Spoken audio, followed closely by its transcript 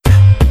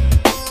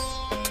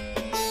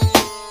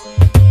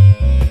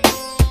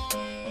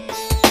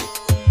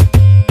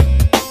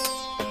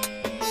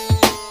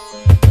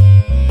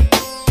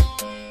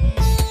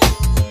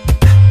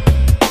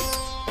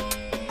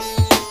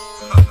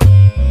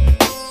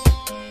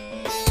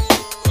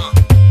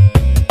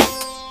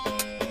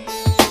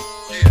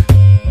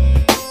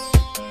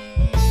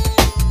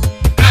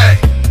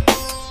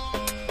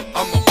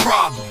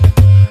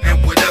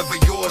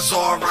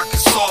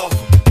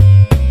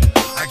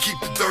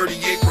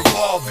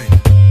revolving,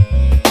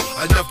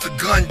 enough to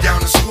gun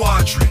down a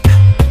squadron.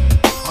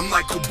 I'm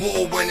like a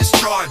bull when it's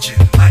charging,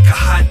 like a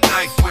hot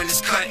knife when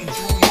it's cutting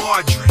through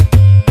margarine.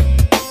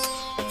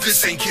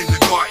 This ain't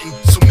kindergarten,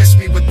 so miss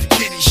me with the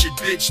kiddie shit,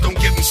 bitch. Don't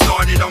get me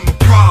started, I'm a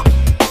problem.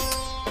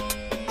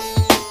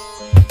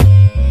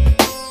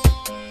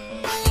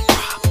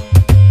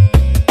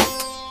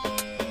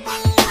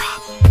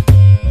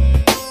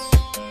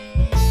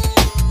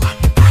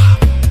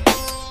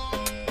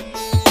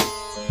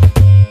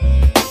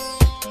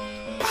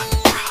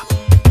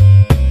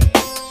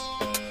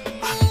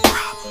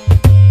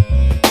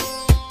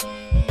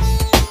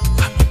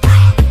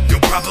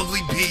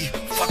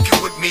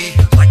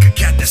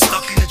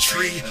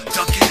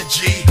 Ducking a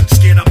G,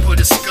 scared I put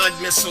a Scud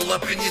missile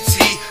up in your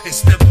T and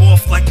step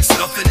off like you're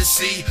stuffing the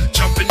sea.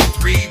 Jumping to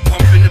 3,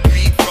 pumping a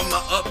beat from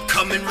my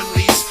upcoming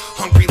release.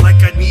 Hungry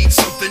like I need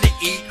something to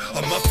eat,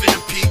 a muffin,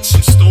 a peach,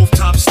 some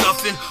stovetop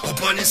stuffing,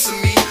 abundance of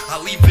meat.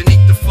 I'll even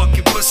eat the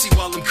fucking pussy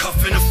while I'm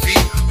cuffing her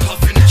feet.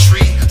 Puffing a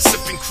tree,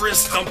 sipping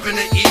Chris, thumping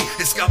a E.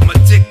 It's got my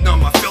dick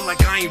numb, I feel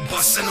like I ain't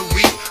busting a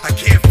week. I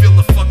can't feel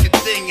a fucking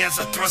thing as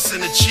I thrust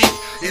in the cheek.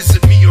 Is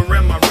it me or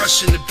am I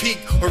rushing the peak?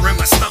 Or am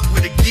I stuck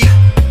with a geek?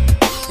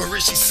 Or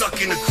is she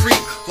sucking a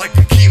creep like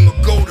a Kima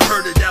goat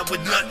herder that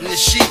with nothing to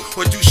sheep?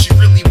 Or do she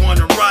really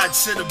wanna ride,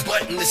 sit a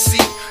butt in the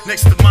seat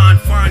next to mine,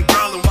 fine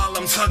growling while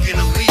I'm tugging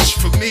a leash?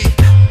 For me,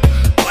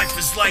 life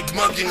is like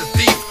mugging a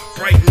thief,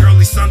 bright and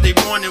early Sunday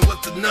morning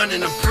with a nun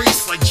and a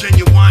priest. Like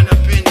genuine,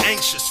 I've been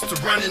anxious to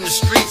run in the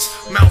streets,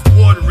 mouth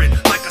watering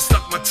like I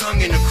stuck my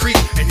tongue in a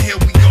creek. And here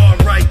we are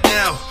right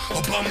now,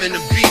 a bum and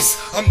a beast.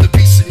 I'm the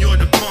beast and you're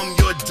the bum,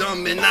 you're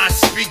dumb. And I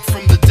speak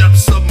from the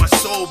depths of my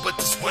soul, but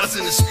this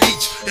wasn't a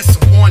speech. It's a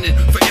warning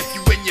for if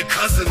you and your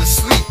cousin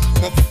asleep.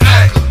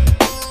 Motherfucker,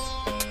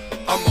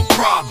 I'm a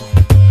problem,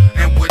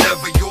 and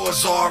whatever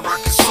yours are, I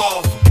can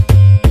solve them.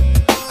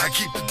 I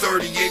keep the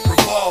 38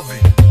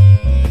 revolving,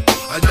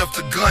 enough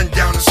to gun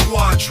down a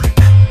squadron.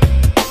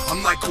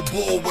 I'm like a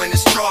bull when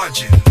it's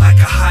charging, like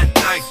a hot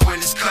knife when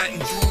it's cutting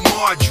through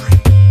margarine.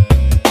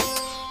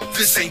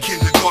 This ain't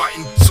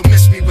kindergarten, so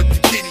miss me with the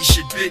kiddie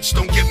shit, bitch.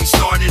 Don't get me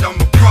started, I'm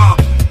a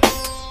problem.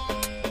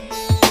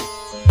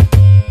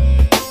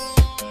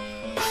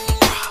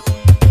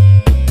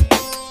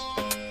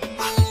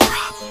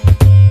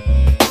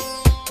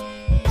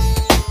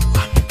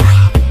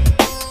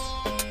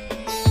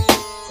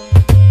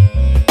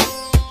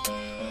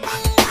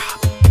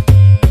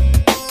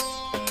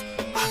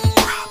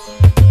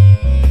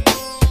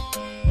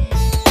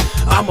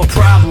 I'm a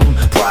problem,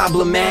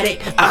 problematic,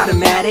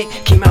 automatic.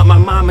 Came out my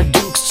mama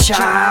Duke's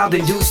child,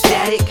 induced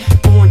static.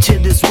 Born to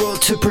this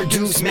world to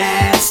produce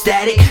mad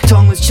static.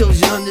 Tongueless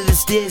children under the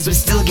stairs, but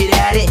still get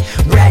at it.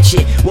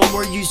 Ratchet, one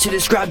word used to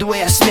describe the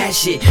way I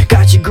smash it.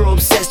 Got your girl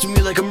obsessed with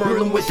me like a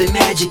Merlin with the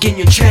magic in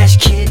your trash,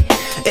 kid.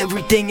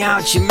 Everything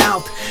out your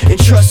mouth, and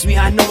trust me,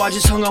 I know I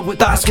just hung up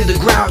with Oscar the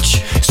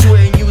Grouch.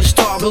 Swearing you a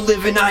star, but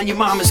living on your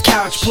mama's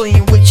couch,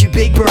 playing with your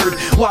Big Bird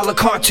while a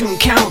cartoon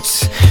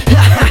counts.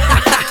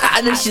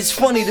 This shit's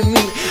funny to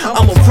me.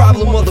 I'm a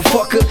problem,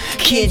 motherfucker,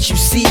 can't you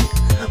see?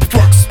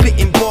 Fuck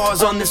spitting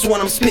bars on this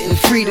one, I'm spitting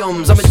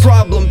freedoms. I'm a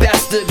problem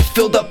bastard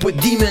filled up with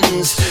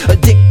demons,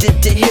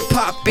 addicted to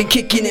hip-hop and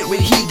kicking it with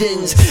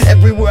heathens.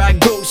 Everywhere I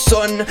go,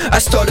 son, I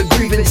start a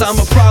grievance. I'm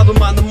a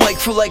problem on the mic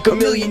for like a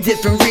million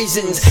different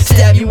reasons.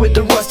 Stab you with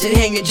the rusted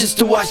hanger just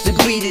to watch the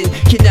bleeding.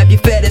 Kidnap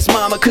your fattest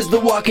mama cause the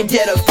walking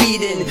dead are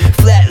feeding.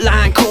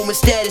 Flatline coma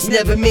status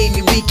never made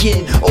me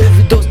weaken.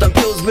 Overdosed on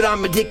pills but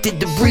I'm addicted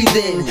to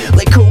breathing.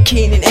 Like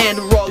cocaine and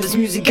Adderall, this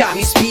music got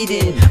me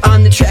speeding.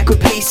 On the track with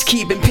pace,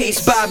 keeping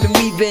pace, bobbing,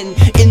 weaving.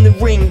 In the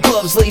ring,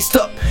 gloves laced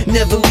up,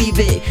 never leave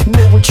it.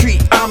 No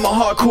retreat, I'm a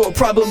hardcore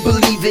problem,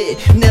 believe it.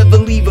 Never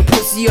leave a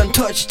pussy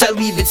untouched, I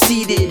leave it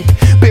seated.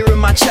 Bury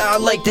my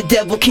child like the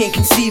devil can't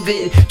conceive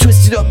it.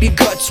 Twisted up your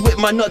guts with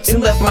my nuts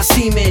and left my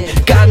semen.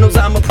 God knows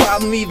I'm a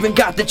problem, even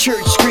got the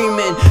church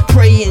screaming.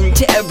 Praying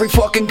to every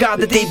fucking god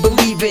that they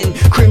believe in.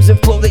 Crimson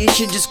flow, they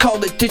should just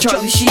call it to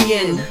Charlie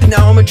Sheen.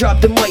 Now I'ma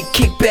drop the mic,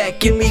 kick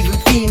back and leave him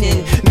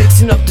fiending.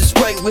 Mixing up the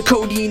Sprite with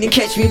codeine and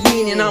catch me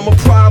leaning. I'm a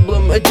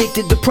problem,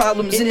 addicted to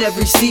problems in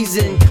every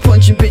season.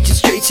 Punching bitches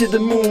straight to the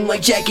moon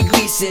like Jackie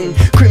Gleason.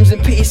 Crimson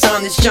pace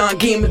on this John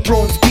Game of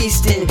Thrones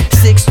beastin'.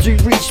 6th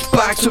Street reached,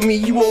 box with me,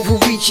 you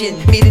overreaching.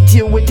 Made a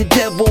deal with the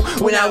devil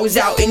when I was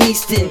out in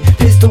Easton.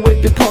 Pistol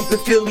whipping, pumping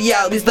Philly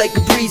alleys like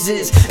a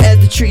breezes. As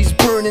the trees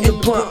burning the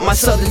blunt, my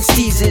southern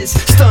seizes.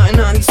 Stunting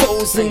on these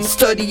hoes and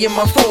studying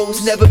my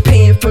foes. Never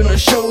paying for no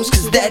shows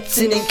cause that's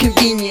an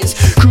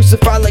inconvenience.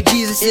 Crucified like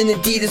Jesus in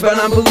Adidas by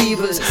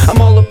non-believers.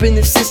 I'm all up in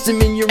the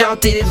system and you're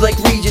outdated like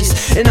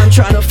Regis. And I'm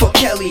trying to fuck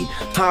Kelly.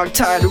 Hog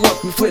tied her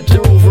up and flipped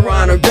her over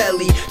on her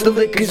belly. The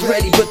liquor's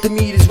ready but the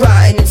meat is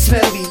rotten and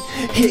smelly.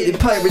 Hit it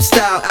pirate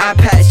style, I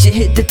patch it,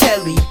 hit the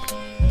telly.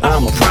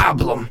 I'm a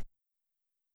problem.